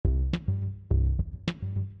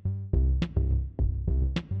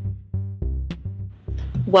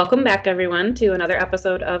Welcome back, everyone, to another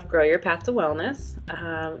episode of Grow Your Path to Wellness.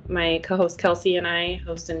 My co-host Kelsey and I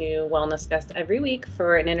host a new wellness guest every week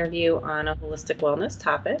for an interview on a holistic wellness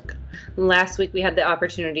topic. Last week, we had the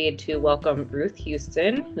opportunity to welcome Ruth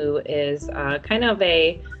Houston, who is kind of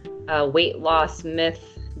a weight loss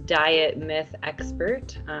diet myth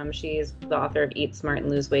expert. She's the author of Eat Smart and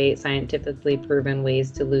Lose Weight, Scientifically Proven Ways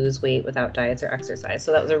to Lose Weight Without Diets or Exercise.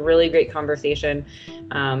 So that was a really great conversation.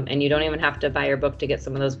 And you don't even have to buy her book to get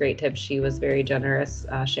some of those great tips. She was very generous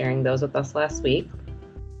sharing those with us last week.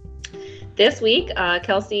 This week,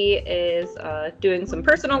 Kelsey is doing some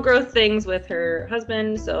personal growth things with her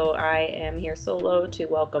husband, so I am here solo to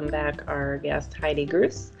welcome back our guest, Heidi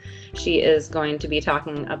Gruss. She is going to be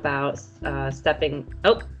talking about stepping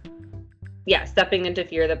into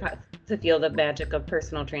fear to feel the magic of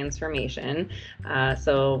personal transformation.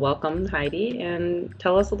 So welcome, Heidi, and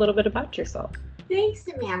tell us a little bit about yourself. Thanks,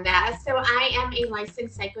 Amanda. So I am a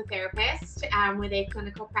licensed psychotherapist with a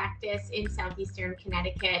clinical practice in Southeastern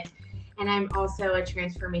Connecticut. And I'm also a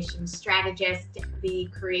transformation strategist, the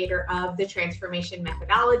creator of the transformation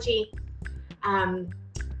methodology. I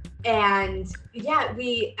had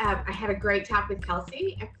a great talk with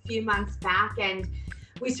Kelsey a few months back, and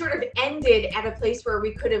we sort of ended at a place where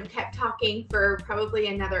we could have kept talking for probably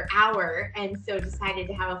another hour, and so decided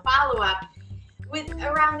to have a follow-up with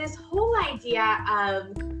around this whole idea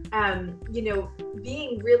of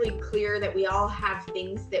being really clear that we all have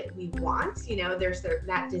things that we want. There's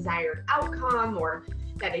that desired outcome or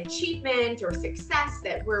that achievement or success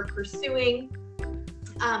that we're pursuing,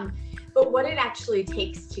 but what it actually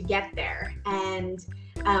takes to get there. And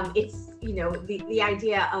it's the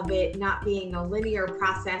idea of it not being a linear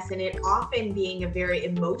process and it often being a very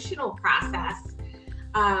emotional process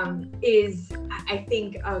is, I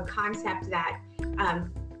think, a concept that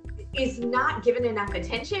is not given enough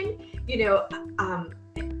attention.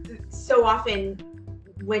 So often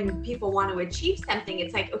when people want to achieve something,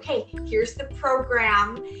 it's like, okay, here's the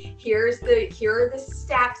program, here are the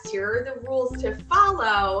steps, here are the rules to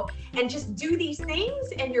follow, and just do these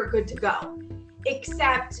things and you're good to go.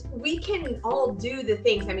 Except we can all do the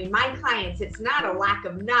things. I mean, my clients, it's not a lack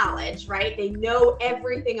of knowledge, right? They know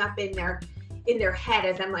everything up in their head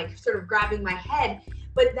as I'm like sort of grabbing my head,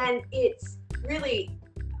 but then it's really,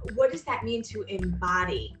 what does that mean to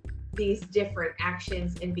embody these different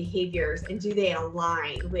actions and behaviors, and do they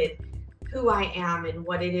align with who I am and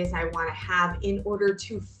what it is I want to have in order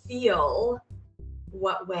to feel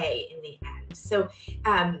what way in the end? So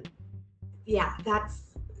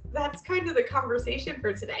that's kind of the conversation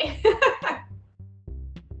for today.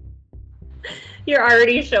 You're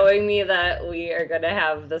already showing me that we are going to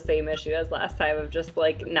have the same issue as last time of just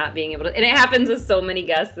like not being able to, and it happens with so many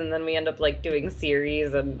guests, and then we end up like doing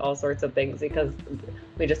series and all sorts of things because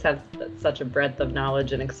we just have such a breadth of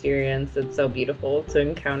knowledge and experience. It's so beautiful to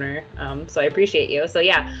encounter. So I appreciate you. So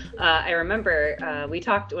I remember we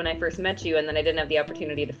talked when I first met you, and then I didn't have the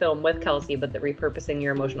opportunity to film with Kelsey, but the repurposing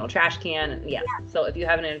your emotional trash can. And so if you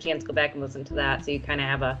haven't had a chance, go back and listen to that so you kind of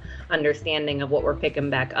have a understanding of what we're picking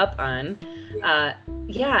back up on.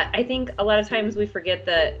 I think a lot of times we forget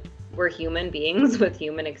that we're human beings with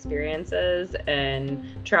human experiences and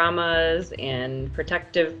traumas and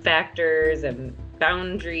protective factors and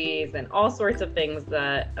boundaries and all sorts of things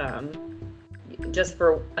that just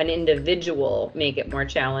for an individual make it more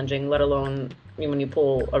challenging, let alone when you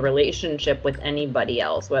pull a relationship with anybody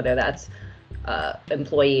else, whether that's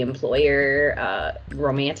employee-employer,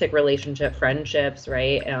 romantic relationship, friendships,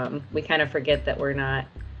 right? We kind of forget that we're not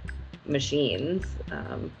machines,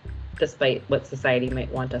 despite what society might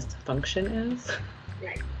want us to function as.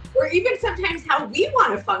 Right. Or even sometimes how we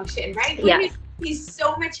want to function, right? Wouldn't it be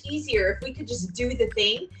so much easier if we could just do the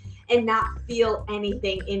thing and not feel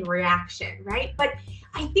anything in reaction, right? But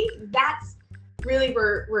I think that's really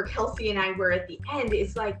where Kelsey and I were at the end,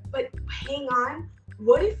 is like, but hang on,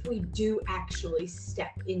 what if we do actually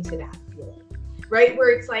step into that feeling? Right? Where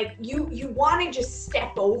it's like, you want to just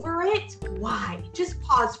step over it. Why? Just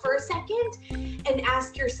pause for a second and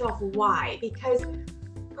ask yourself why. Because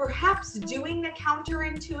perhaps doing the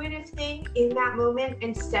counterintuitive thing in that moment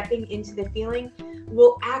and stepping into the feeling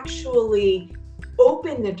will actually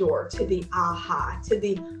open the door to the aha, to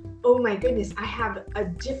the, oh my goodness, I have a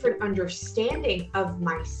different understanding of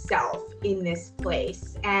myself in this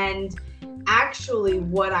place. And actually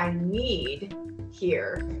what I need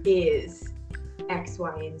here is X,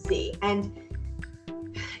 Y, and Z. And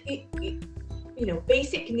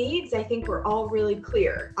basic needs, I think we're all really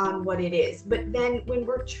clear on what it is. But then when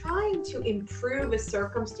we're trying to improve a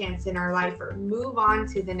circumstance in our life or move on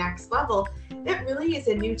to the next level, that really is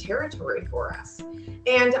a new territory for us.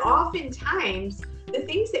 And oftentimes the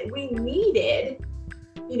things that we needed,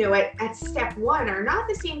 at step one are not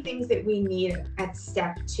the same things that we need at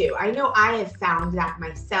step two. I know I have found that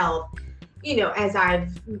myself, as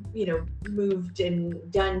I've, moved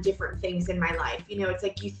and done different things in my life. It's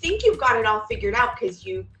like you think you've got it all figured out because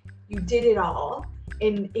you did it all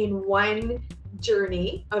in one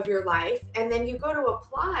journey of your life. And then you go to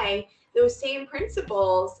apply those same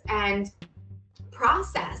principles and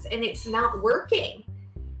process, and it's not working.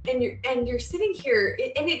 And you're sitting here,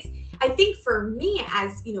 and it's, I think for me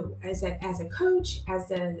as, as a coach, as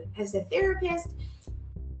a therapist,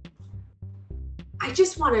 I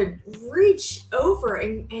just want to reach over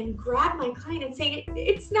and grab my client and say,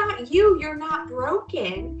 it's not you, you're not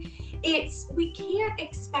broken. We can't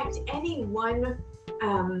expect any one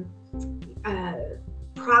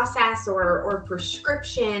process or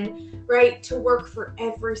prescription, right, to work for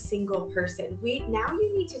every single person. Now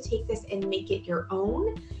you need to take this and make it your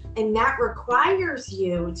own. And that requires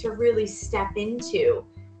you to really step into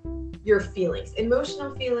your feelings,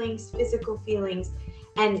 emotional feelings, physical feelings,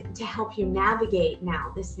 and to help you navigate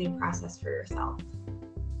now this new process for yourself.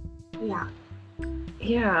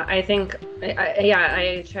 Yeah, I think,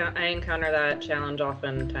 I encounter that challenge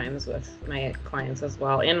oftentimes with my clients as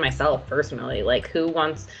well, and myself personally. Like, who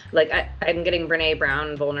wants, I'm getting Brene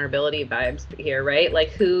Brown vulnerability vibes here, right? Like,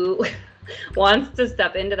 who wants to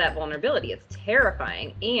step into that vulnerability? It's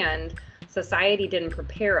terrifying, and society didn't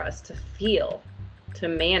prepare us to feel, to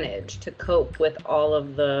manage, to cope with all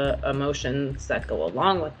of the emotions that go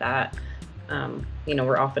along with that.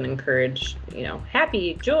 We're often encouraged,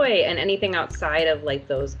 happy, joy, and anything outside of like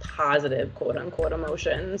those positive quote unquote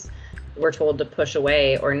emotions, we're told to push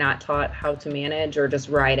away or not taught how to manage or just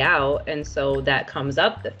ride out. And so that comes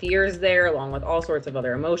up, the fears there, along with all sorts of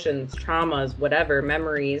other emotions, traumas, whatever,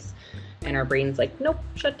 memories, and our brain's like, nope,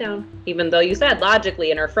 shut down. Even though you said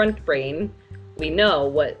logically in our front brain, we know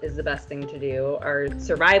what is the best thing to do. Our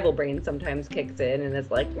survival brain sometimes kicks in and is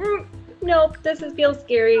like, nope, feels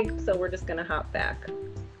scary, so we're just gonna hop back.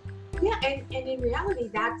 Yeah, and in reality,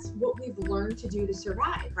 that's what we've learned to do to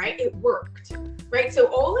survive, right? It worked, right? So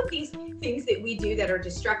all of these things that we do that are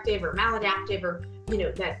destructive or maladaptive or,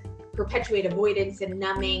 that perpetuate avoidance and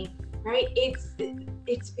numbing, right?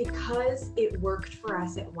 It's because it worked for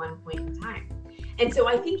us at one point in time. And so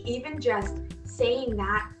I think even just saying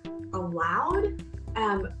that aloud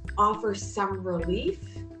offers some relief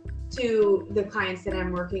to the clients that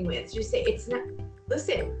I'm working with. Just say,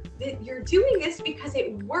 listen, you're doing this because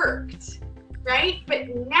it worked, right?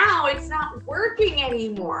 But now it's not working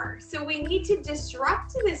anymore. So we need to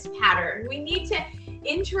disrupt this pattern. We need to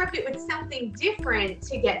interrupt it with something different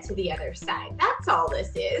to get to the other side. That's all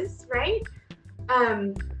this is, right?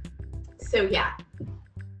 So yeah.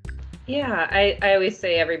 Yeah, I always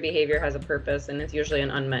say every behavior has a purpose, and it's usually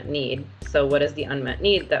an unmet need. So what is the unmet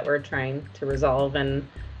need that we're trying to resolve? And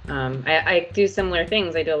I do similar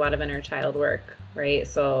things. I do a lot of inner child work, right?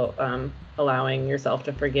 So allowing yourself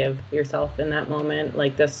to forgive yourself in that moment,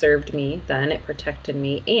 like this served me then, it protected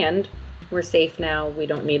me, and we're safe now. We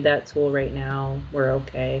don't need that tool right now. We're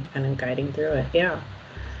okay, kind of guiding through it. Yeah.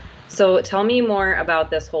 So tell me more about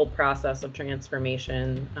this whole process of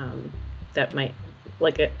transformation that might,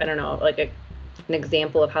 an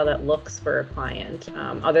example of how that looks for a client,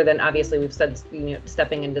 other than obviously we've said,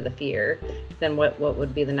 stepping into the fear. Then what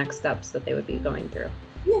would be the next steps that they would be going through?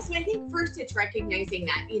 Yeah, so I think first it's recognizing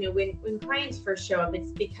that, when clients first show up,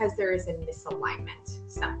 it's because there is a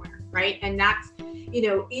misalignment somewhere, right? And that's,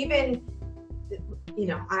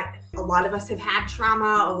 a lot of us have had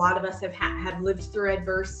trauma. A lot of us have lived through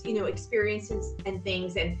adverse, experiences and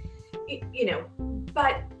things. And,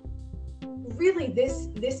 but really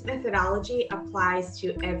this methodology applies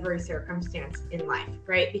to every circumstance in life,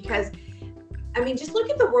 right? Because just look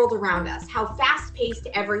at the world around us, how fast-paced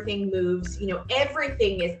everything moves,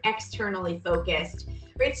 everything is externally focused,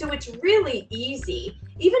 right? So it's really easy.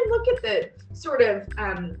 Even look at the sort of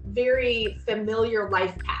very familiar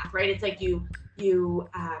life path, right? It's like you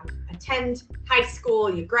attend high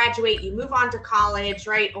school, you graduate, you move on to college,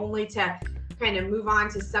 right? Only to kind of move on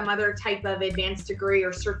to some other type of advanced degree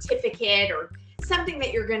or certificate or something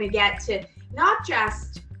that you're going to get to not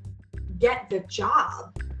just get the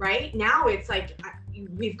job, right? Now it's like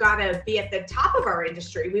we've got to be at the top of our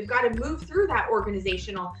industry. We've got to move through that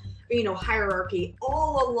organizational, hierarchy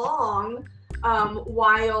all along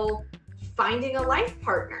while finding a life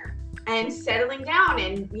partner. and settling down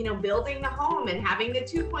and, building the home and having the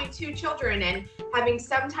 2.2 children and having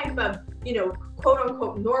some type of, quote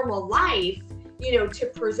unquote normal life,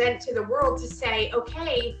 to present to the world to say,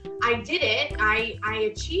 okay, I did it. I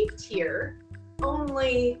achieved here.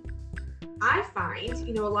 Only I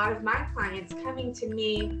find, a lot of my clients coming to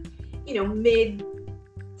me, mid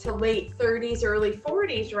to late 30s, early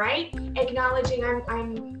 40s, right? Acknowledging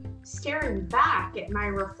I'm staring back at my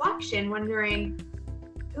reflection, wondering,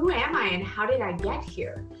 who am I and how did I get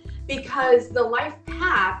here? Because the life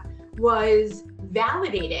path was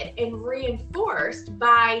validated and reinforced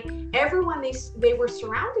by everyone they were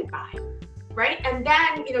surrounded by, right? And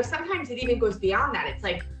then, sometimes it even goes beyond that. It's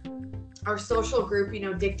like our social group,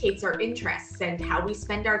 dictates our interests and how we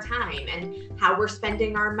spend our time and how we're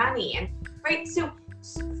spending our money. And right, so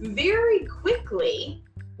very quickly,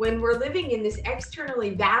 when we're living in this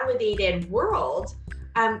externally validated world,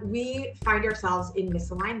 we find ourselves in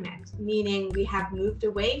misalignment, meaning we have moved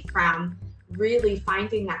away from really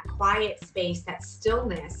finding that quiet space, that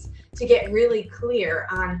stillness, to get really clear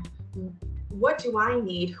on what do I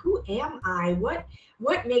need? Who am I?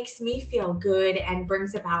 What makes me feel good and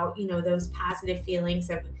brings about, those positive feelings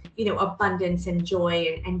of, abundance and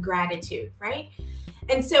joy and gratitude, right?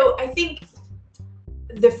 And so I think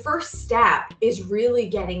the first step is really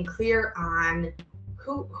getting clear on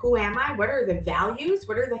who am I? What are the values?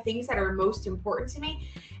 What are the things that are most important to me?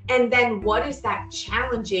 And then what is that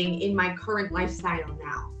challenging in my current lifestyle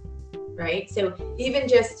now, right? So even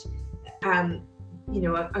just,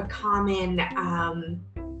 a common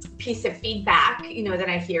piece of feedback, that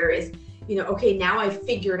I hear is, okay, now I've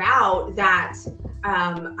figured out that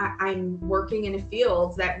I'm working in a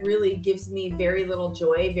field that really gives me very little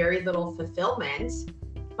joy, very little fulfillment,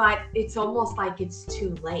 but it's almost like it's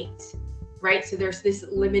too late, right? So there's this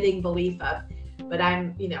limiting belief of, but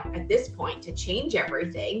I'm, at this point to change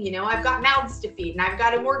everything, I've got mouths to feed and I've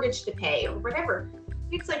got a mortgage to pay or whatever.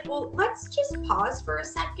 It's like, well, let's just pause for a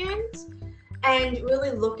second and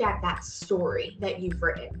really look at that story that you've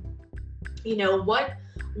written.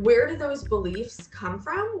 Where do those beliefs come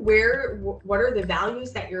from? What are the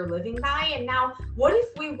values that you're living by? And now what if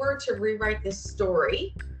we were to rewrite this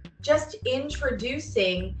story, just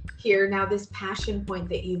introducing here now this passion point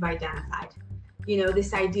that you've identified?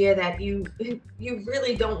 This idea that you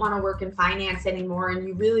really don't want to work in finance anymore, and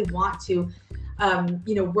you really want to,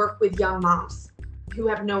 work with young moms who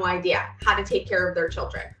have no idea how to take care of their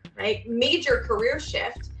children, right? Major career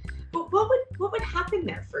shift. But what would happen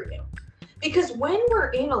there for you? Because when we're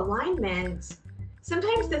in alignment,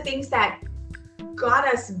 sometimes the things that got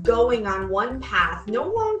us going on one path no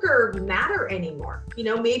longer matter anymore.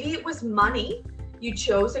 Maybe it was money. You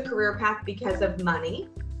chose a career path because of money,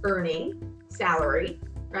 earning, salary,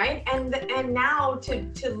 right? And now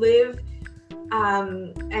to live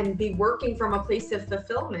and be working from a place of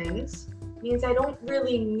fulfillment means I don't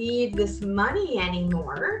really need this money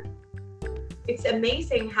anymore. It's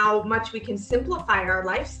amazing how much we can simplify our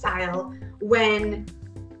lifestyle when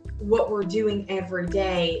what we're doing every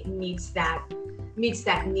day meets that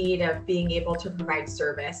need of being able to provide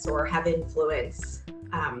service or have influence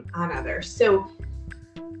on others.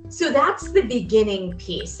 So that's the beginning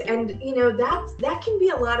piece. And, that can be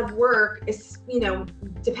a lot of work,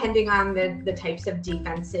 depending on the types of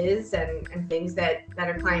defenses and things that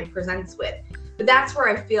a client presents with. But that's where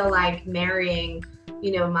I feel like marrying,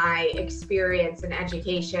 my experience and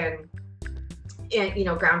education,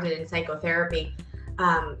 and, grounded in psychotherapy,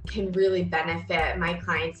 can really benefit my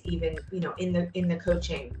clients even, in the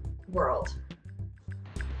coaching world.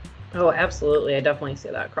 Oh, absolutely. I definitely see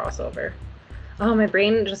that crossover. Oh, my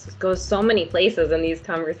brain just goes so many places in these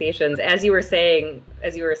conversations. As you were saying,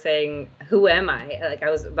 who am I? Like I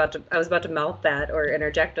was about to mouth that or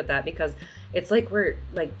interject with that, because it's like we're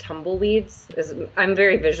like tumbleweeds. I'm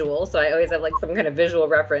very visual, so I always have like some kind of visual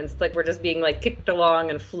reference. It's like we're just being like kicked along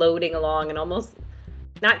and floating along, and almost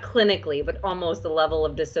not clinically, but almost a level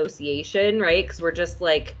of dissociation, right? Because we're just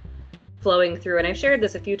like flowing through. And I've shared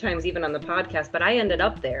this a few times even on the podcast, but I ended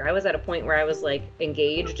up there. I was at a point where I was like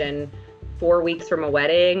engaged and 4 weeks from a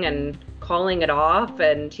wedding and calling it off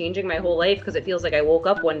and changing my whole life, because it feels like I woke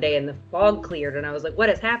up one day and the fog cleared and I was like, what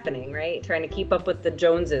is happening, right? Trying to keep up with the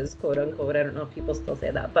Joneses, quote unquote. I don't know if people still say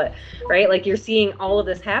that, but right, like you're seeing all of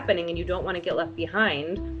this happening and you don't want to get left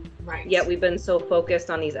behind. Right. Yet we've been so focused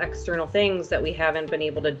on these external things that we haven't been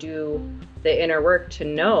able to do the inner work to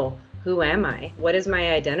know, who am I? What is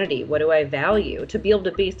my identity? What do I value? To be able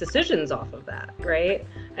to base decisions off of that, right?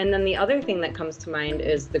 And then the other thing that comes to mind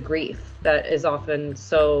is the grief that is often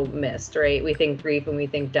so missed, right? We think grief and we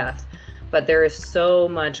think death. but there is so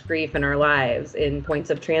much grief in our lives in points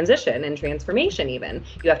of transition and transformation. Even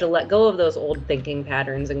you have to let go of those old thinking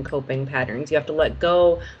patterns and coping patterns. You have to let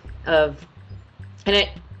go of, and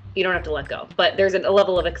you don't have to let go, but there's a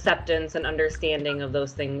level of acceptance and understanding of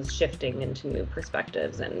those things shifting into new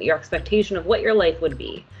perspectives and your expectation of what your life would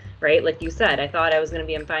be, right? Like you said, I thought I was going to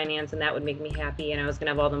be in finance and that would make me happy and I was going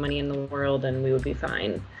to have all the money in the world and we would be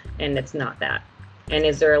fine. And it's not that. And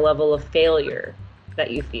is there a level of failure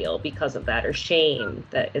that you feel because of that, or shame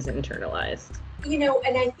that is internalized?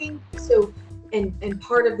 And I think so. And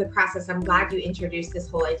part of the process, I'm glad you introduced this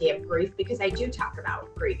whole idea of grief, because I do talk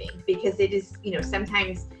about grieving, because it is,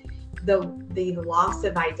 sometimes the loss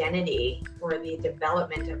of identity or the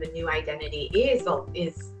development of a new identity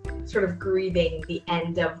is sort of grieving the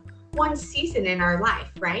end of one season in our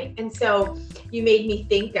life, right? And so you made me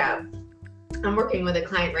think of, I'm working with a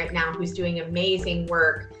client right now who's doing amazing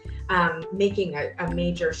work, making a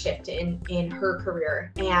major shift in her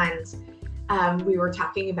career. And we were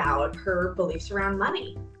talking about her beliefs around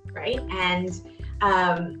money, right? And,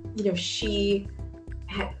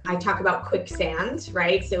 I talk about quicksand,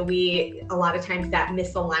 right? So a lot of times that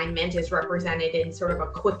misalignment is represented in sort of a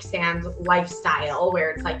quicksand lifestyle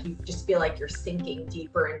where it's like you just feel like you're sinking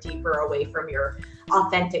deeper and deeper away from your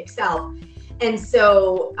authentic self. And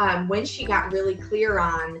so when she got really clear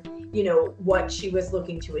on, what she was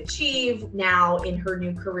looking to achieve now in her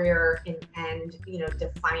new career and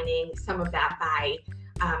defining some of that by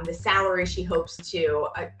the salary she hopes to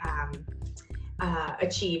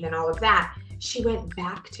achieve and all of that, she went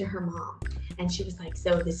back to her mom and she was like,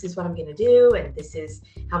 so this is what I'm going to do. And this is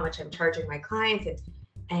how much I'm charging my clients.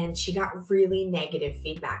 And she got really negative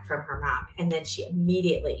feedback from her mom. And then she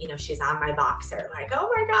immediately, she's on my Voxer, like, oh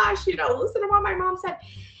my gosh, listen to what my mom said.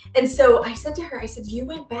 And so I said to her, you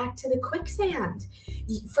went back to the quicksand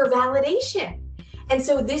for validation. And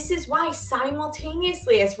so this is why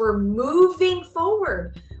simultaneously, as we're moving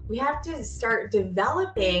forward, we have to start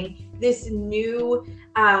developing this new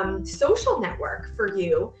social network for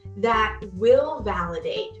you that will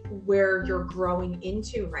validate where you're growing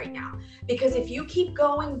into right now. Because if you keep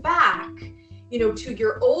going back, to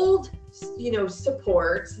your old,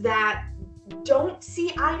 supports that don't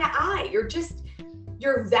see eye to eye,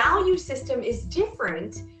 your value system is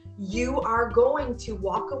different, you are going to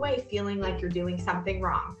walk away feeling like you're doing something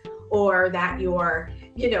wrong, or that you're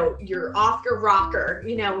off your rocker,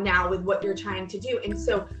 now with what you're trying to do. And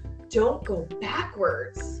so don't go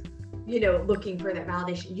backwards, looking for that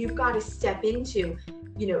validation. You've got to step into,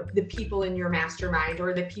 the people in your mastermind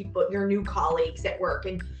or the people, your new colleagues at work.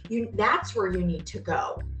 And that's where you need to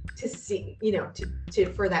go to see,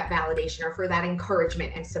 for that validation or for that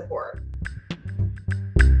encouragement and support.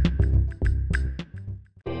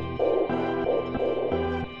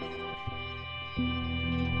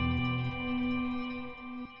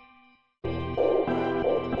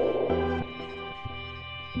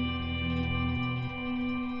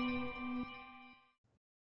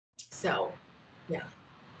 So, yeah.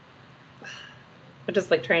 I'm just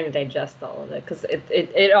like trying to digest all of it, because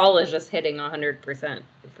it all is just hitting 100%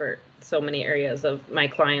 for so many areas of my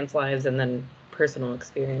clients' lives and then personal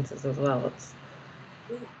experiences as well. It's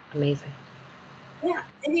amazing. Yeah,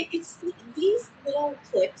 and it's these little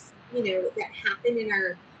clips, that happen in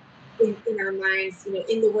our minds,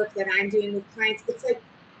 in the work that I'm doing with clients. It's like,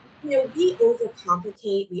 we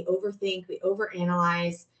overcomplicate, we overthink, we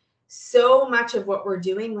overanalyze so much of what we're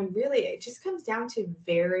doing, when really it just comes down to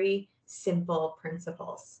very simple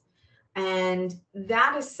principles. And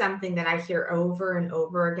that is something that I hear over and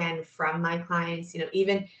over again from my clients.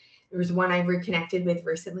 Even there was one I reconnected with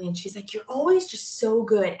recently, and she's like, you're always just so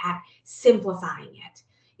good at simplifying it,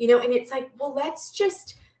 and it's like, well, let's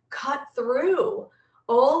just cut through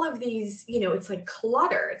all of these, it's like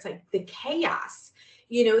clutter. It's like the chaos,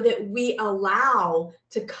 that we allow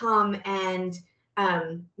to come and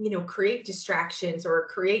create distractions or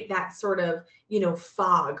create that sort of,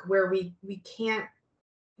 fog where we can't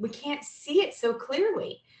see it so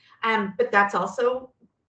clearly. But that's also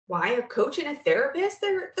why a coach and a therapist,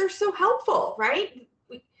 they're so helpful, right?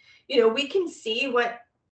 We can see what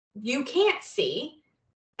you can't see.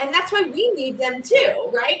 And that's why we need them too,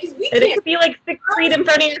 right? Because it could be like 6 feet in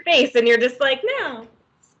front of your face and you're just like, no,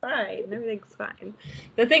 fine, everything's fine.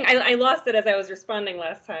 The thing, I lost it as I was responding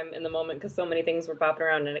last time in the moment, because so many things were popping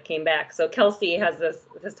around and it came back. So Kelsey has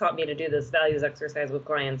taught me to do this values exercise with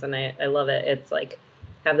clients, and I love it. It's like,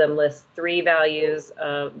 have them list 3 values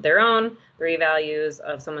of their own, 3 values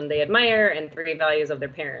of someone they admire, and 3 values of their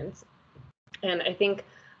parents. And I think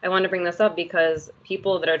I want to bring this up because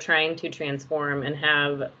people that are trying to transform and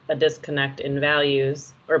have a disconnect in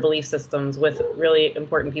values or belief systems with really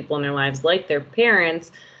important people in their lives, like their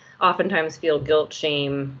parents, oftentimes feel guilt,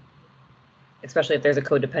 shame, especially if there's a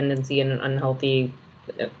codependency and an unhealthy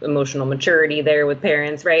emotional maturity there with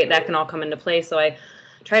parents, right? That can all come into play. So I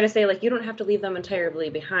try to say, like, you don't have to leave them entirely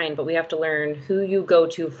behind, but we have to learn who you go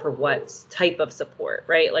to for what type of support,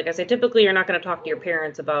 right? Like I say, typically you're not going to talk to your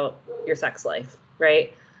parents about your sex life,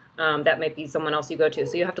 right? That might be someone else you go to.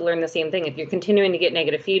 So you have to learn the same thing. If you're continuing to get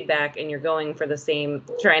negative feedback and you're going for the same,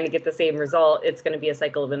 trying to get the same result, it's going to be a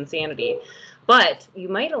cycle of insanity. But you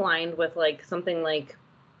might align with like something like,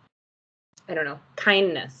 I don't know,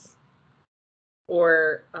 kindness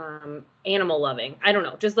or animal loving. I don't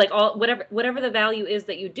know, just like all whatever the value is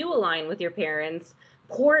that you do align with your parents,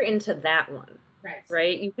 pour into that one.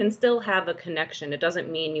 Right? You can still have a connection. It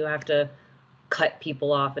doesn't mean you have to cut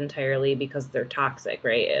people off entirely because they're toxic,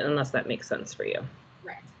 right? Unless that makes sense for you.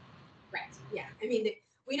 Right. Yeah. I mean,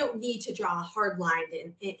 we don't need to draw a hard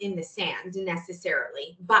line in the sand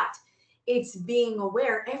necessarily, but it's being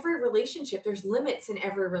aware. Every relationship, there's limits in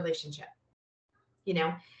every relationship, you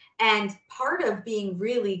know, and part of being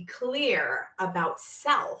really clear about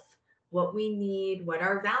self, what we need, what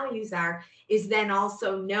our values are, is then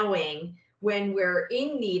also knowing when we're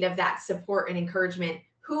in need of that support and encouragement,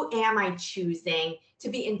 who am I choosing to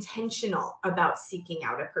be intentional about seeking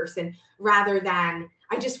out a person rather than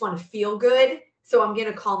I just want to feel good, so I'm going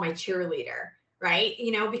to call my cheerleader, right?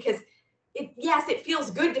 You know, because yes, it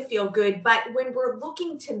feels good to feel good, but when we're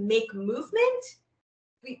looking to make movement,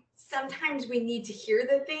 sometimes we need to hear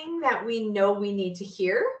the thing that we know we need to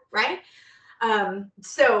hear, right?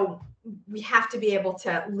 So we have to be able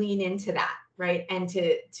to lean into that, right? And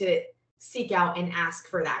to seek out and ask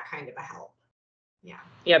for that kind of a help.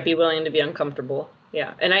 Yeah, be willing to be uncomfortable.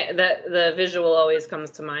 Yeah. And the visual always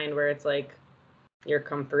comes to mind where it's like your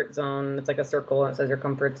comfort zone. It's like a circle and it says your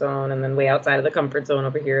comfort zone, and then way outside of the comfort zone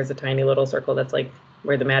over here is a tiny little circle that's like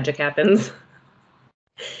where the magic happens.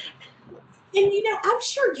 And you know, I'm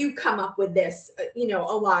sure you come up with this, you know,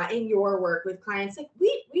 a lot in your work with clients. Like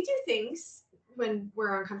we do things when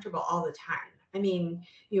we're uncomfortable all the time. I mean,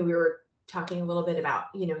 you know, we were talking a little bit about,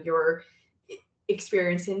 you know, your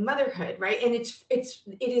experience in motherhood, right? And it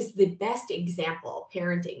is the best example.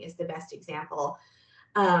 Parenting is the best example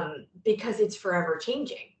because it's forever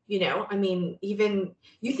changing. You know, I mean, even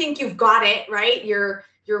you think you've got it right. Your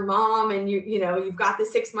mom and you know, you've got the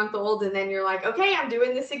 6-month-old, and then you're like, okay, I'm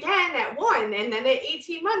doing this again at 1, and then at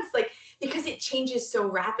 18 months, like, because it changes so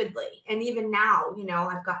rapidly. And even now, you know,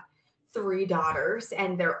 I've got 3 daughters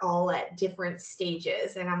and they're all at different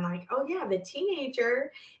stages. And I'm like, oh yeah, the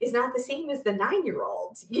teenager is not the same as the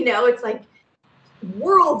 9-year-old. You know, it's like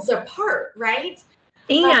worlds apart, right?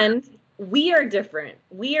 And we are different.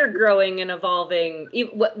 We are growing and evolving,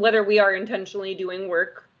 whether we are intentionally doing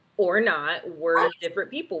work or not. We're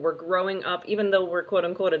different people. We're growing up, even though we're quote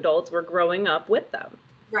unquote adults, we're growing up with them.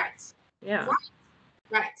 Right. Yeah.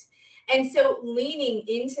 Right. And so leaning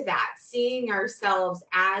into that, seeing ourselves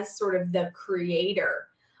as sort of the creator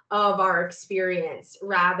of our experience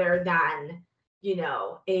rather than, you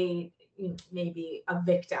know, maybe a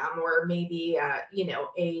victim or maybe, you know,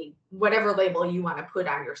 a whatever label you want to put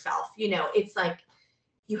on yourself. You know, it's like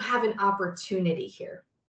you have an opportunity here.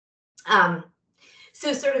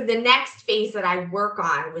 So sort of the next phase that I work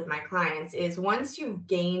on with my clients is once you've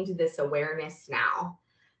gained this awareness now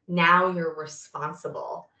you're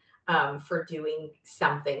responsible for doing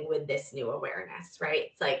something with this new awareness, right?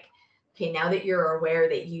 It's like, okay, now that you're aware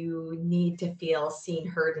that you need to feel seen,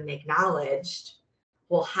 heard, and acknowledged,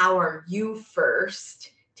 well, how are you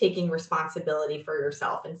first taking responsibility for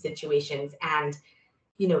yourself in situations and,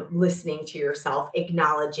 you know, listening to yourself,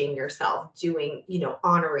 acknowledging yourself, doing, you know,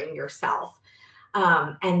 honoring yourself.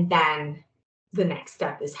 And then the next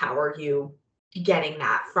step is how are you getting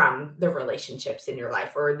that from the relationships in your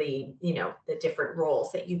life or the, you know, the different roles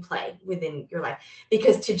that you play within your life.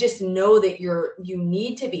 Because to just know that you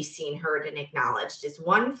need to be seen, heard, and acknowledged is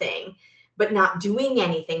one thing, but not doing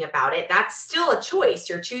anything about it, that's still a choice.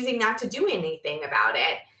 You're choosing not to do anything about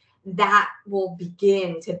it. That will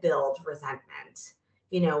begin to build resentment,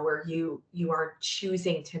 you know, where you are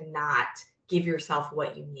choosing to not give yourself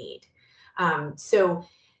what you need.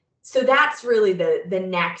 So that's really the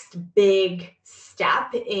next big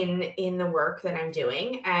step in the work that I'm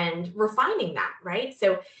doing and refining that, right?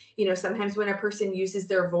 So, you know, sometimes when a person uses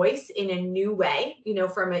their voice in a new way, you know,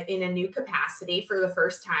 in a new capacity for the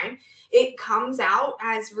first time, it comes out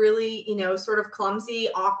as really, you know, sort of clumsy,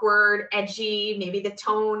 awkward, edgy. Maybe the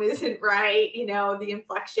tone isn't right, you know, the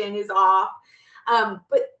inflection is off.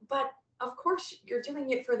 But of course you're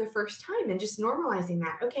doing it for the first time and just normalizing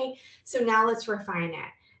that. Okay, so now let's refine it.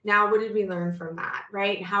 Now, what did we learn from that,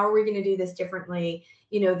 right? How are we going to do this differently,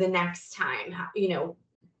 the next time?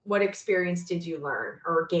 What experience did you learn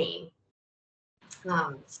or gain?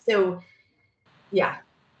 So, yeah.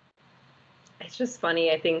 It's just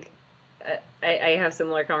funny. I think I have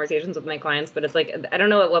similar conversations with my clients, but it's like, I don't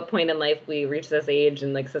know at what point in life we reach this age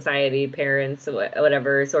and like society, parents,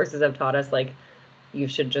 whatever sources have taught us, like, you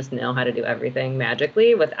should just know how to do everything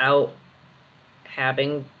magically without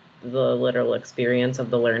having the literal experience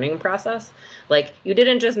of the learning process. Like, you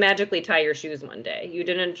didn't just magically tie your shoes one day. You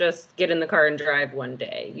didn't just get in the car and drive one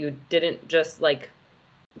day. You didn't just like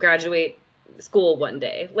graduate school one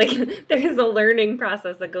day. Like, there's a learning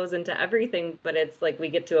process that goes into everything, but it's like we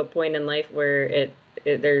get to a point in life where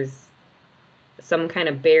there's some kind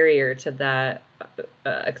of barrier to that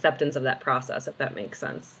acceptance of that process, if that makes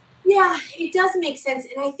sense. Yeah, it does make sense.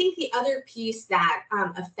 And I think the other piece that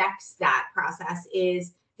affects that process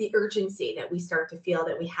is the urgency that we start to feel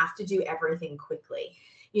that we have to do everything quickly.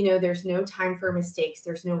 There's no time for mistakes.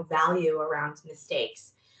 There's no value around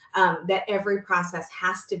mistakes. That every process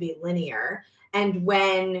has to be linear. And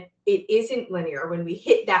when it isn't linear, when we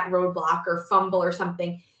hit that roadblock or fumble or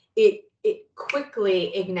something, it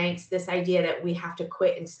quickly ignites this idea that we have to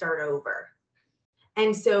quit and start over.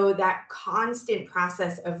 And so that constant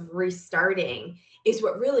process of restarting is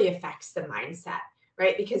what really affects the mindset,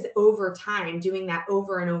 right? Because over time, doing that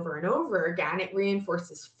over and over and over again, it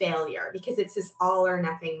reinforces failure because it's this all or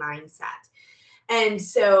nothing mindset. And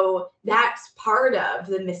so that's part of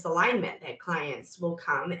the misalignment that clients will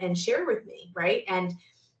come and share with me, right? And,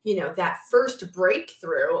 that first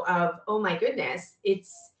breakthrough of, oh my goodness,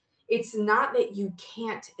 it's not that you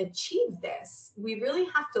can't achieve this. We really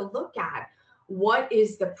have to look at what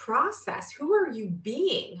is the process? Who are you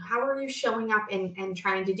being? How are you showing up and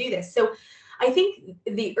trying to do this? So I think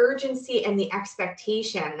the urgency and the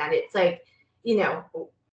expectation that it's like,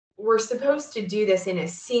 we're supposed to do this in a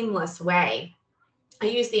seamless way. I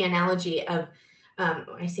use the analogy of,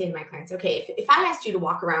 I say to my clients, okay, if I asked you to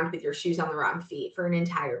walk around with your shoes on the wrong feet for an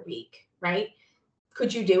entire week, right?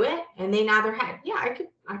 Could you do it? And they nod their head. Yeah,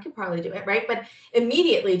 I could probably do it, right? But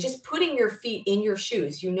immediately just putting your feet in your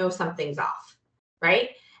shoes, something's off,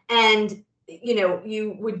 right? And,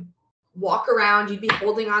 you would walk around, you'd be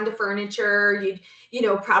holding onto furniture, you'd,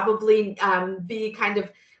 probably be kind of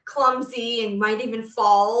clumsy and might even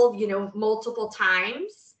fall, multiple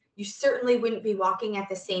times. You certainly wouldn't be walking at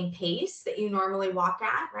the same pace that you normally walk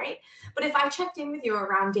at, right? But if I checked in with you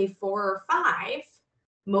around day 4 or 5,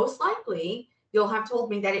 most likely you'll have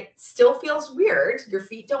told me that it still feels weird. Your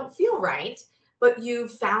feet don't feel right, but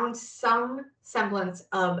you've found some semblance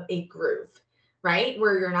of a groove, right?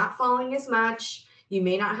 Where you're not falling as much. You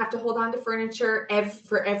may not have to hold on to furniture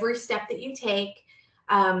for every step that you take.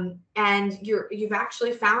 And you've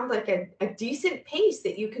actually found like a decent pace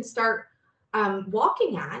that you can start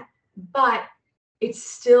walking at, but it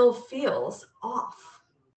still feels off,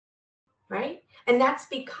 right? And that's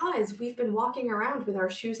because we've been walking around with our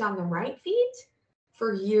shoes on the right feet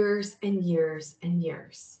for years and years and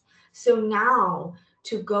years. So now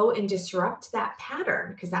to go and disrupt that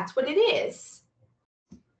pattern, because that's what it is,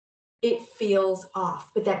 it feels off,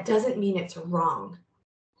 but that doesn't mean it's wrong.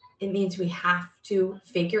 It means we have to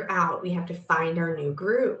figure out, we have to find our new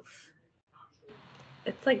groove.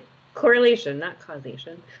 It's like correlation, not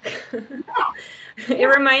causation. It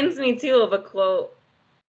reminds me too of a quote.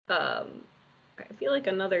 I feel like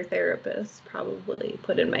another therapist probably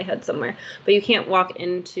put in my head somewhere, but you can't walk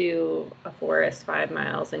into a forest 5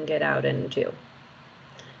 miles and get out in 2,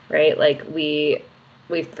 right? Like we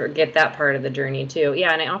forget that part of the journey too.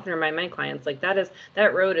 Yeah, and I often remind my clients, like,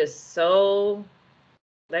 that groove is so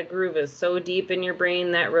deep in your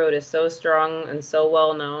brain, that road is so strong and so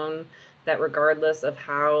well known that regardless of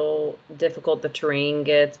how difficult the terrain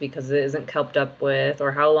gets because it isn't kept up with,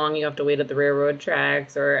 or how long you have to wait at the railroad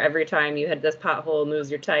tracks, or every time you hit this pothole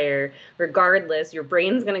moves your tire, regardless, your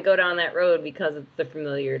brain's going to go down that road because it's the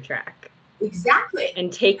familiar track. Exactly.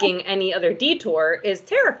 And taking any other detour is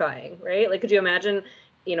terrifying, right? Like, could you imagine,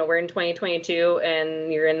 we're in 2022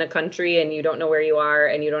 and you're in the country and you don't know where you are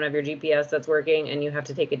and you don't have your GPS that's working and you have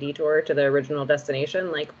to take a detour to the original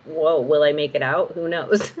destination. Like, whoa, will I make it out? Who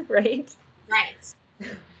knows, right?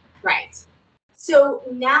 Right. So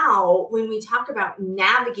now when we talk about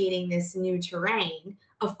navigating this new terrain,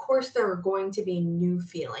 of course, there are going to be new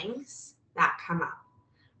feelings that come up,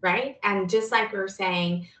 right? And just like we were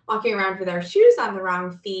saying, walking around with our shoes on the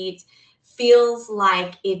wrong feet feels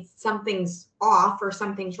like something's off or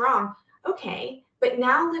something's wrong. Okay, but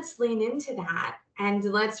now let's lean into that and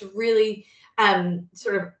let's really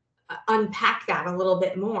sort of unpack that a little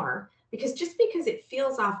bit more, because just because it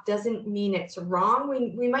feels off doesn't mean it's wrong.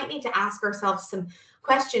 We might need to ask ourselves some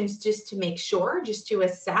questions just to make sure, just to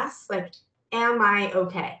assess, like, am I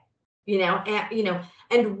okay?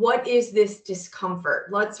 And what is this discomfort?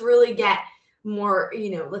 Let's really get more,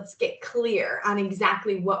 let's get clear on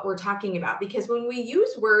exactly what we're talking about. Because when we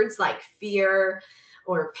use words like fear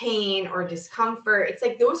or pain or discomfort, it's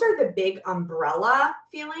like those are the big umbrella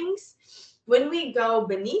feelings. When we go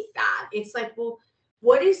beneath that, it's like, well,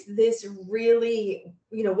 what is this really,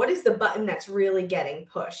 what is the button that's really getting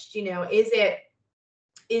pushed? Is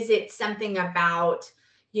it something about,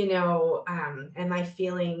 am I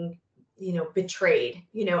feeling, betrayed,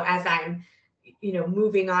 as I'm,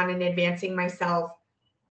 moving on and advancing myself?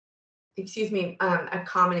 Excuse me. A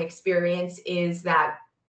common experience is that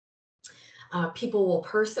people will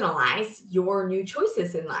personalize your new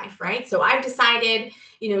choices in life, right? So I've decided,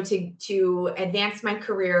 to advance my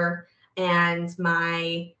career, and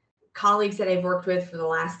my colleagues that I've worked with for the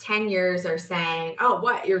last 10 years are saying, oh,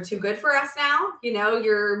 what, you're too good for us now?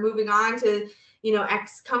 You're moving on to,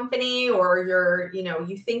 X company, or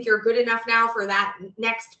you think you're good enough now for that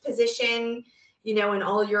next position, and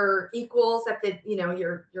all your equals at the,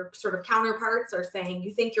 your sort of counterparts are saying,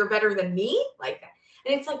 you think you're better than me? Like that.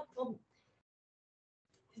 And it's like, well,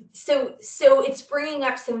 so it's bringing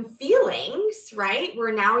up some feelings, right?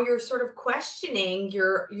 Where now you're sort of questioning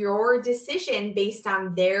your decision based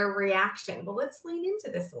on their reaction. Well, let's lean into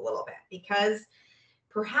this a little bit, because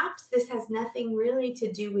perhaps this has nothing really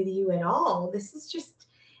to do with you at all. This is just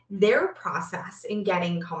their process in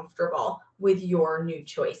getting comfortable with your new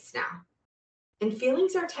choice now. And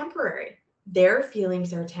feelings are temporary. Their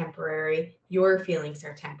feelings are temporary. Your feelings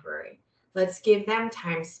are temporary. Let's give them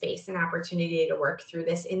time, space, and opportunity to work through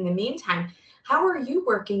this. In the meantime, how are you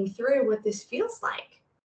working through what this feels like?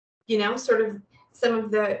 Sort of some of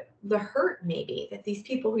the hurt, maybe, that these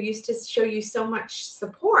people who used to show you so much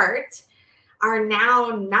support are now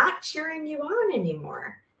not cheering you on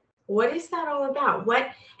anymore. What is that all about?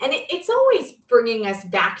 And it's always bringing us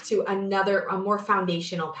back to a more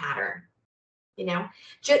foundational pattern, and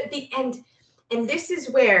this is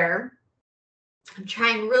where I'm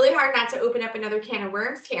trying really hard not to open up another can of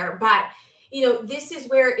worms here, but this is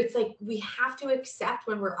where it's like we have to accept,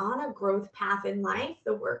 when we're on a growth path in life,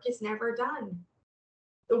 the work is never done.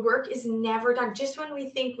 The work is never done. Just when we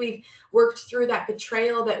think we've worked through that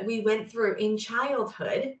betrayal that we went through in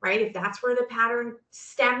childhood, right? If that's where the pattern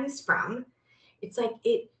stems from, it's like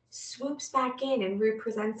it swoops back in and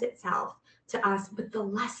represents itself to us. But the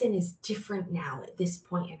lesson is different now at this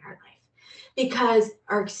point in our life, because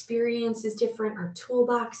our experience is different. Our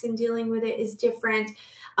toolbox in dealing with it is different.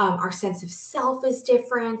 Our sense of self is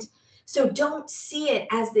different. So don't see it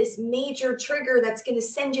as this major trigger that's going to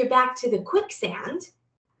send you back to the quicksand.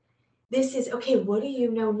 This is, okay, what do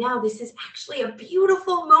you know now? This is actually a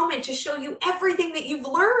beautiful moment to show you everything that you've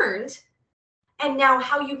learned, and now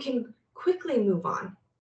how you can quickly move on,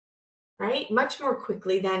 right? Much more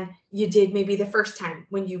quickly than you did maybe the first time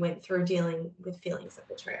when you went through dealing with feelings of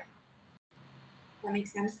betrayal. That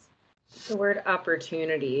makes sense? The word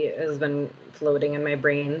opportunity has been floating in my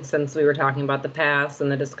brain since we were talking about the past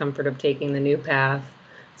and the discomfort of taking the new path.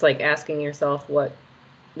 It's like asking yourself, what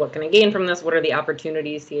can I gain from this? What are the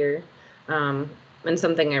opportunities here? And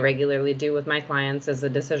something I regularly do with my clients is a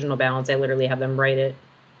decisional balance. I literally have them write it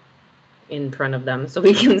in front of them so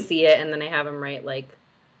we can see it. And then I have them write like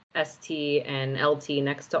ST and LT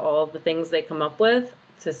next to all of the things they come up with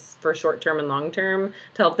for short-term and long-term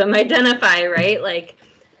to help them identify, right? Like,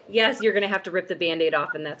 yes, you're going to have to rip the Band-Aid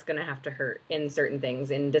off, and that's going to have to hurt in certain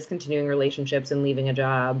things, in discontinuing relationships and leaving a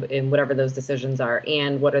job, and whatever those decisions are.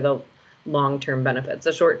 And what are the long-term benefits?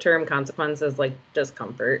 The short-term consequences, like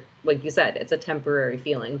discomfort, like you said, it's a temporary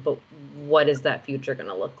feeling, but what is that future going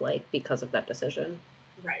to look like because of that decision?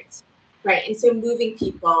 Right. And so moving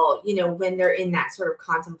people, when they're in that sort of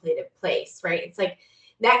contemplative place, right? It's like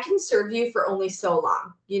that can serve you for only so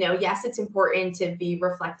long. Yes, it's important to be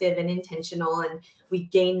reflective and intentional, and we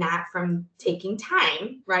gain that from taking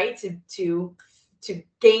time, right? To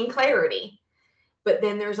gain clarity. But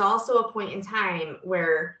then there's also a point in time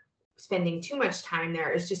where spending too much time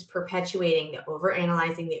there is just perpetuating the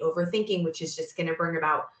overanalyzing, the overthinking, which is just going to bring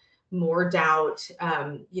about more doubt,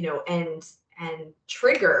 and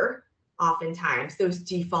trigger oftentimes those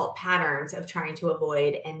default patterns of trying to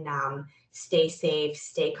avoid and numb, stay safe,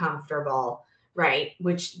 stay comfortable, right?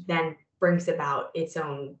 Which then brings about its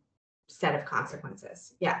own set of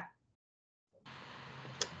consequences. Yeah.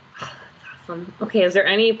 Awesome. Okay, is there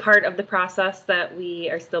any part of the process that we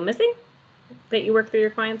are still missing that you work through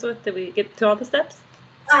your clients with? Did we get to all the steps?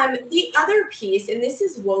 The other piece, and this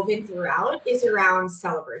is woven throughout, is around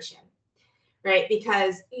celebration, right?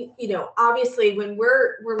 Because obviously when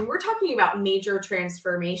we're talking about major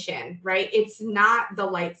transformation, right, it's not the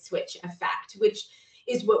light switch effect, which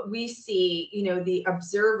is what we see, the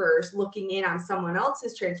observers looking in on someone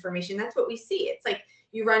else's transformation. That's what we see. It's like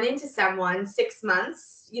you run into someone 6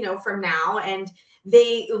 months, from now, and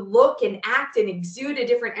they look and act and exude a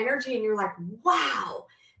different energy, and you're like, wow,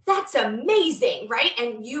 that's amazing, right?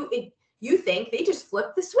 And you think they just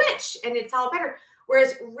flipped the switch and it's all better.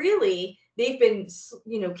 Whereas really, they've been,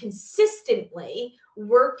 consistently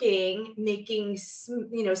working, making,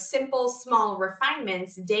 simple, small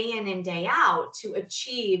refinements day in and day out to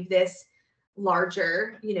achieve this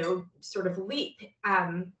larger, sort of leap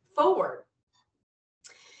forward.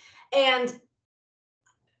 And,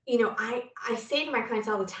 I say to my clients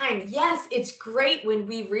all the time, yes, it's great when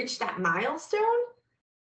we reach that milestone,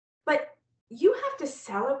 but you have to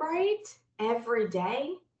celebrate every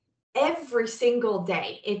day. Every single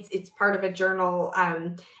day. It's part of a journal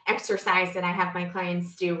exercise that I have my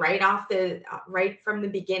clients do right from the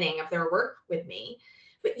beginning of their work with me.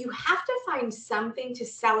 But you have to find something to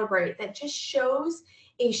celebrate that just shows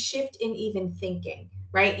a shift in even thinking,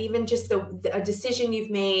 right? Even just a decision you've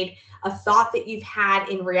made, a thought that you've had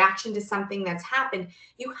in reaction to something that's happened.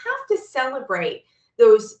 You have to celebrate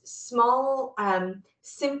those small,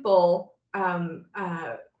 simple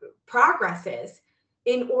progresses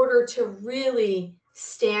in order to really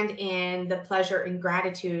stand in the pleasure and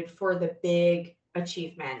gratitude for the big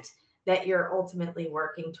achievement that you're ultimately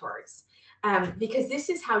working towards. Because this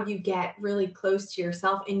is how you get really close to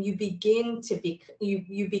yourself, and you begin to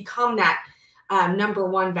you become that number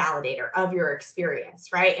one validator of your experience,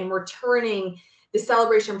 right? And the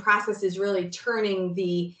celebration process is really turning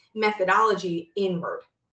the methodology inward.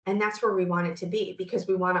 And that's where we want it to be, because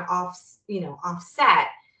we want to offset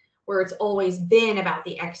where it's always been about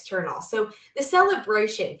the external. So the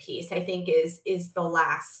celebration piece, I think, is the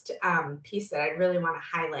last piece that I really want to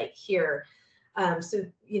highlight here. So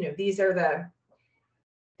these are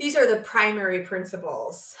the primary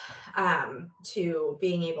principles to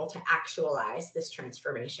being able to actualize this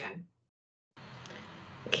transformation.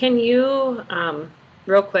 Can you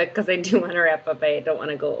real quick, because I do want to wrap up, I don't want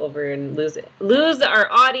to go over and lose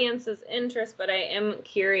our audience's interest, but I am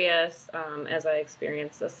curious, as I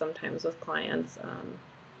experience this sometimes with clients,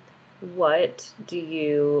 what do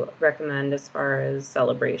you recommend as far as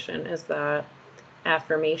celebration? Is that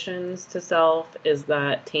affirmations to self? Is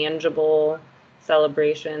that tangible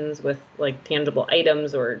celebrations with like tangible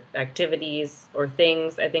items or activities or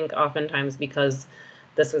things? I think oftentimes, because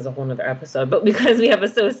this is a whole nother episode, but because we have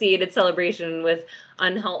associated celebration with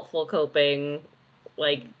unhelpful coping,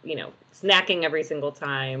 like, snacking every single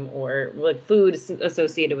time, or like food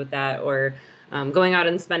associated with that, or going out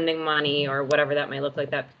and spending money, or whatever that might look like,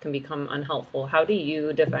 that can become unhelpful. How do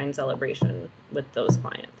you define celebration with those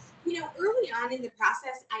clients? Early on in the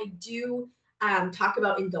process, I do talk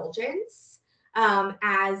about indulgence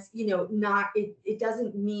as, it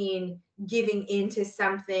doesn't mean giving into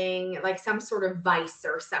something like some sort of vice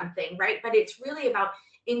or something, right? But it's really about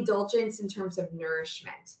indulgence in terms of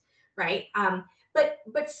nourishment, right?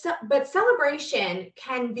 But celebration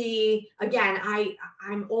can be, again,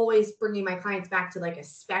 I'm always bringing my clients back to like a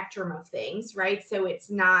spectrum of things, right? So it's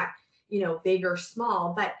not, big or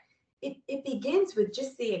small, but it begins with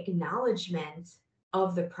just the acknowledgement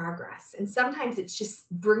of the progress. And sometimes it's just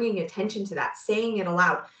bringing attention to that, saying it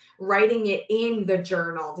aloud, writing it in the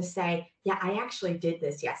journal to say, yeah, I actually did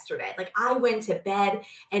this yesterday. Like, I went to bed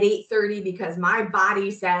at 8:30 because my body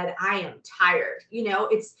said I am tired.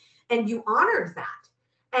 And you honored that.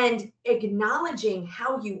 And acknowledging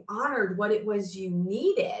how you honored what it was you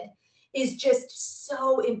needed is just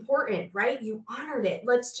so important, right? You honored it.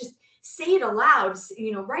 Let's just say it aloud,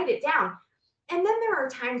 write it down. And then there are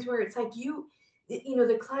times where it's like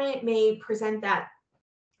the client may present that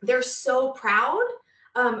they're so proud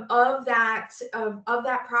of that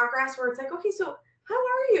progress, where it's like, okay, so how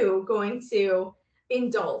are you going to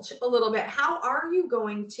indulge a little bit? How are you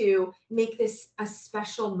going to make this a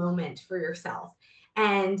special moment for yourself?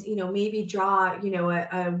 And maybe draw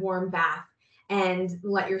a warm bath and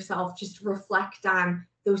let yourself just reflect on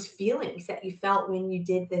those feelings that you felt when you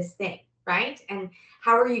did this thing, right? And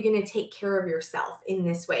how are you going to take care of yourself in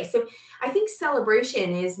this way? So I think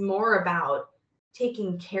celebration is more about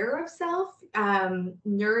taking care of self,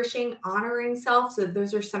 nourishing, honoring self. So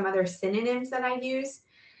those are some other synonyms that I use.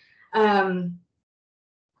 Yeah,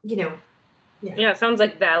 it sounds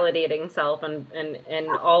like validating self and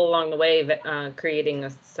all along the way, creating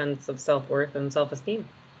a sense of self-worth and self-esteem.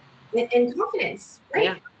 And confidence,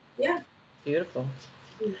 right? Yeah. Beautiful.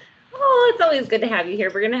 Oh, it's always good to have you here.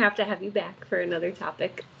 We're going to have you back for another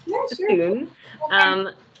topic soon.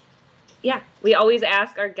 Yeah, we always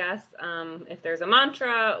ask our guests if there's a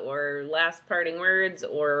mantra or last parting words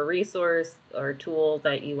or a resource or tool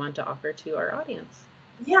that you want to offer to our audience.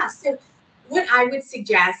 Yeah, so what I would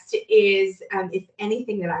suggest is if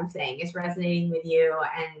anything that I'm saying is resonating with you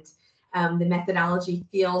and the methodology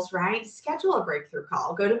feels right, schedule a breakthrough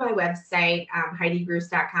call. Go to my website,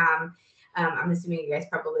 HeidiGruss.com. I'm assuming you guys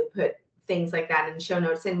probably put things like that in the show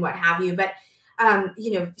notes and what have you, but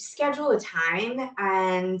schedule a time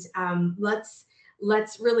and let's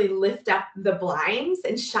really lift up the blinds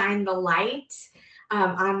and shine the light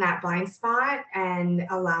on that blind spot and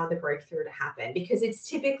allow the breakthrough to happen, because it's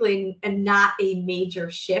typically not a major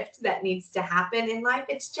shift that needs to happen in life.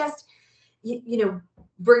 It's just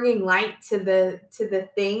bringing light to the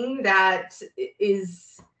thing that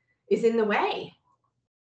is in the way.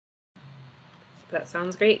 That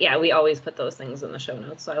sounds great. Yeah, we always put those things in the show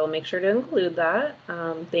notes, so I will make sure to include that.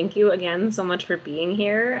 Thank you again so much for being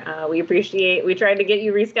here. We tried to get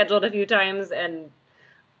you rescheduled a few times, and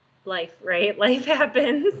life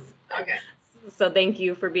happens. Okay. So thank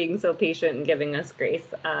you for being so patient and giving us grace.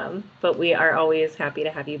 But we are always happy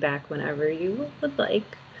to have you back whenever you would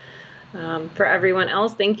like. For everyone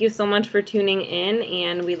else, thank you so much for tuning in,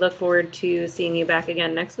 and we look forward to seeing you back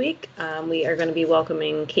again next week. We are going to be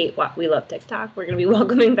welcoming Kate Watt. We love TikTok. We're going to be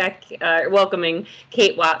welcoming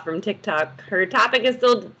Kate Watt from TikTok. Her topic is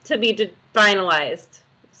still to be finalized,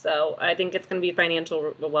 so I think it's going to be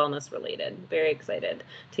financial wellness related. Very excited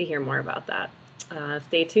to hear more about that.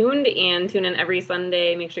 Stay tuned and tune in every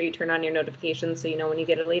Sunday. Make sure you turn on your notifications so you know when you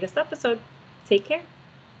get a latest episode. Take care.